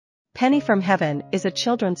Penny from Heaven is a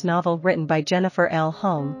children's novel written by Jennifer L.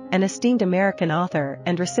 Holm, an esteemed American author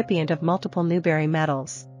and recipient of multiple Newbery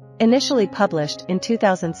Medals. Initially published in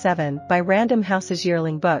 2007 by Random House's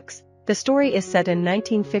Yearling Books, the story is set in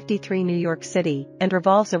 1953 New York City and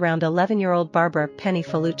revolves around 11-year-old Barbara Penny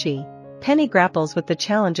Falucci. Penny grapples with the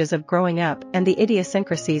challenges of growing up and the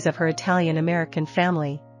idiosyncrasies of her Italian-American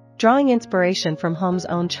family. Drawing inspiration from Holm's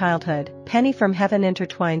own childhood, Penny from Heaven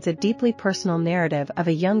intertwines a deeply personal narrative of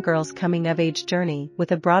a young girl's coming-of-age journey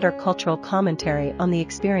with a broader cultural commentary on the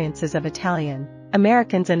experiences of Italian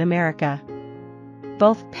Americans in America.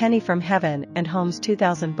 Both Penny from Heaven and Holm's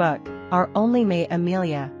 2000 book, Our Only May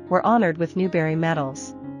Amelia, were honored with Newbery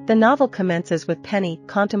Medals. The novel commences with Penny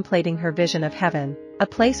contemplating her vision of heaven, a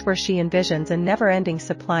place where she envisions a never-ending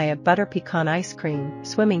supply of butter pecan ice cream,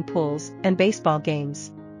 swimming pools, and baseball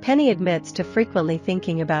games. Penny admits to frequently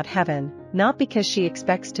thinking about heaven, not because she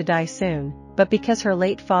expects to die soon, but because her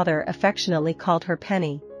late father affectionately called her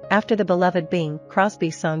Penny, after the beloved Bing Crosby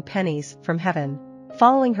song Pennies from Heaven.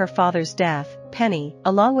 Following her father's death, Penny,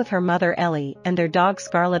 along with her mother Ellie and their dog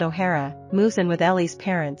Scarlett O'Hara, moves in with Ellie's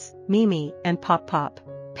parents, Mimi and Pop Pop.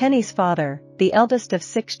 Penny's father, the eldest of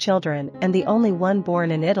 6 children and the only one born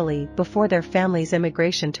in Italy before their family's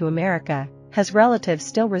immigration to America, has relatives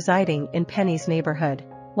still residing in Penny's neighborhood.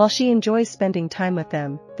 While she enjoys spending time with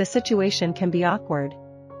them, the situation can be awkward.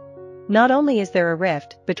 Not only is there a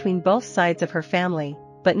rift between both sides of her family,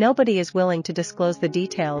 but nobody is willing to disclose the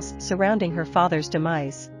details surrounding her father's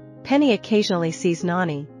demise. Penny occasionally sees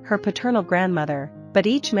Nani, her paternal grandmother, but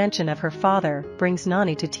each mention of her father brings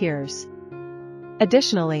Nani to tears.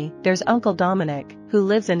 Additionally, there's Uncle Dominic, who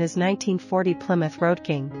lives in his 1940 Plymouth Road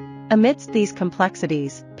King. Amidst these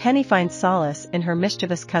complexities, Penny finds solace in her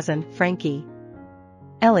mischievous cousin, Frankie.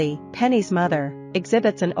 Ellie, Penny's mother,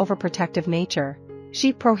 exhibits an overprotective nature.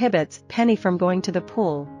 She prohibits Penny from going to the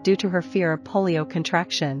pool due to her fear of polio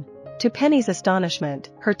contraction. To Penny's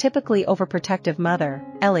astonishment, her typically overprotective mother,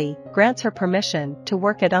 Ellie, grants her permission to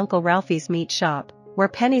work at Uncle Ralphie's meat shop, where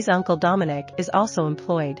Penny's Uncle Dominic is also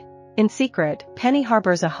employed. In secret, Penny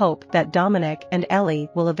harbors a hope that Dominic and Ellie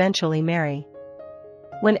will eventually marry.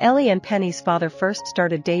 When Ellie and Penny's father first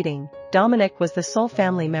started dating, Dominic was the sole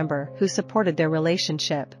family member who supported their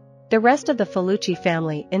relationship. The rest of the Falucci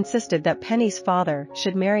family insisted that Penny's father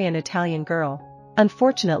should marry an Italian girl.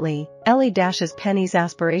 Unfortunately, Ellie dashes Penny's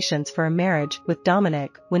aspirations for a marriage with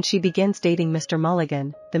Dominic when she begins dating Mr.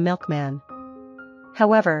 Mulligan, the milkman.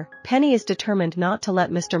 However, Penny is determined not to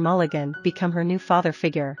let Mr. Mulligan become her new father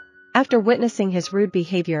figure. After witnessing his rude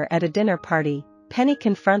behavior at a dinner party, Penny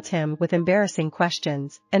confronts him with embarrassing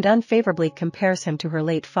questions and unfavorably compares him to her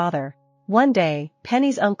late father. One day,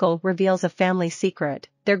 Penny's uncle reveals a family secret: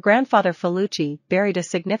 their grandfather Falucci buried a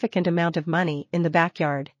significant amount of money in the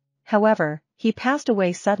backyard. However, he passed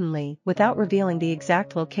away suddenly without revealing the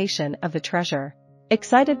exact location of the treasure.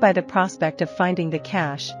 Excited by the prospect of finding the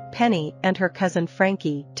cash, Penny and her cousin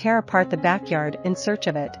Frankie tear apart the backyard in search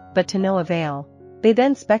of it, but to no avail. They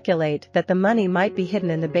then speculate that the money might be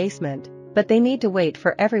hidden in the basement, but they need to wait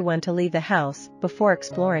for everyone to leave the house before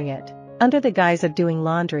exploring it. Under the guise of doing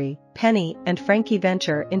laundry, Penny and Frankie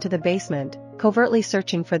venture into the basement, covertly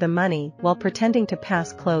searching for the money while pretending to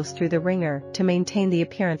pass clothes through the wringer to maintain the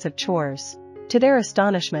appearance of chores. To their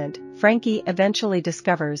astonishment, Frankie eventually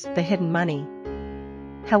discovers the hidden money.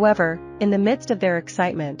 However, in the midst of their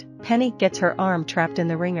excitement, Penny gets her arm trapped in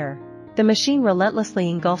the wringer. The machine relentlessly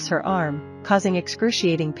engulfs her arm, causing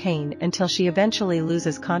excruciating pain until she eventually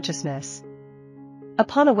loses consciousness.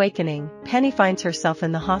 Upon awakening, Penny finds herself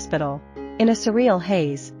in the hospital. In a surreal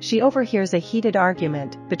haze, she overhears a heated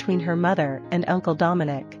argument between her mother and Uncle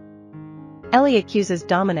Dominic. Ellie accuses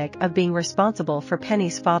Dominic of being responsible for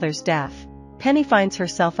Penny's father's death. Penny finds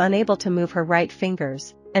herself unable to move her right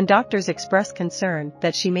fingers, and doctors express concern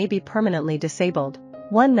that she may be permanently disabled.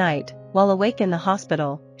 One night, while awake in the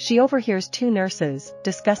hospital, she overhears 2 nurses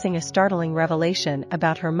discussing a startling revelation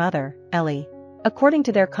about her mother, Ellie. According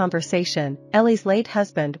to their conversation, Ellie's late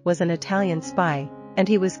husband was an Italian spy, and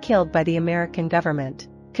he was killed by the American government.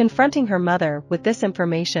 Confronting her mother with this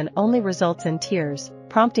information only results in tears,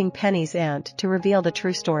 prompting Penny's aunt to reveal the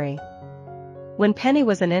true story. When Penny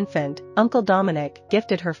was an infant, Uncle Dominic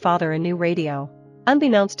gifted her father a new radio.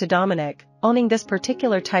 Unbeknownst to Dominic, owning this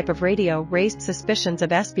particular type of radio raised suspicions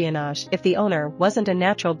of espionage if the owner wasn't a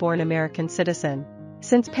natural-born American citizen.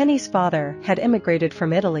 Since Penny's father had immigrated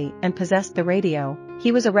from Italy and possessed the radio,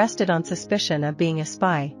 he was arrested on suspicion of being a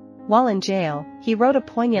spy. While in jail, he wrote a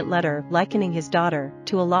poignant letter likening his daughter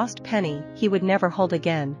to a lost Penny he would never hold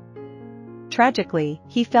again. Tragically,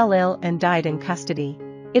 he fell ill and died in custody.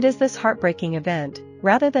 It is this heartbreaking event,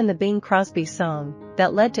 rather than the Bing Crosby song,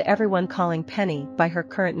 that led to everyone calling Penny by her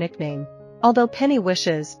current nickname. Although Penny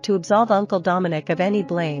wishes to absolve Uncle Dominic of any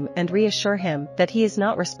blame and reassure him that he is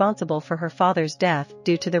not responsible for her father's death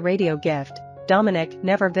due to the radio gift, Dominic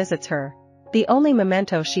never visits her. The only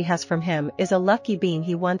memento she has from him is a lucky bean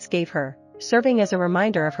he once gave her, serving as a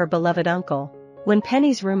reminder of her beloved uncle. When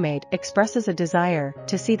Penny's roommate expresses a desire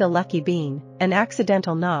to see the lucky bean, an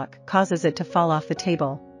accidental knock causes it to fall off the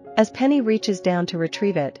table. As Penny reaches down to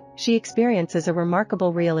retrieve it, she experiences a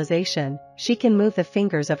remarkable realization: she can move the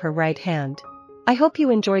fingers of her right hand. I hope you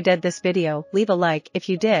enjoyed this video. Leave a like if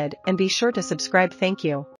you did, and be sure to subscribe. Thank you.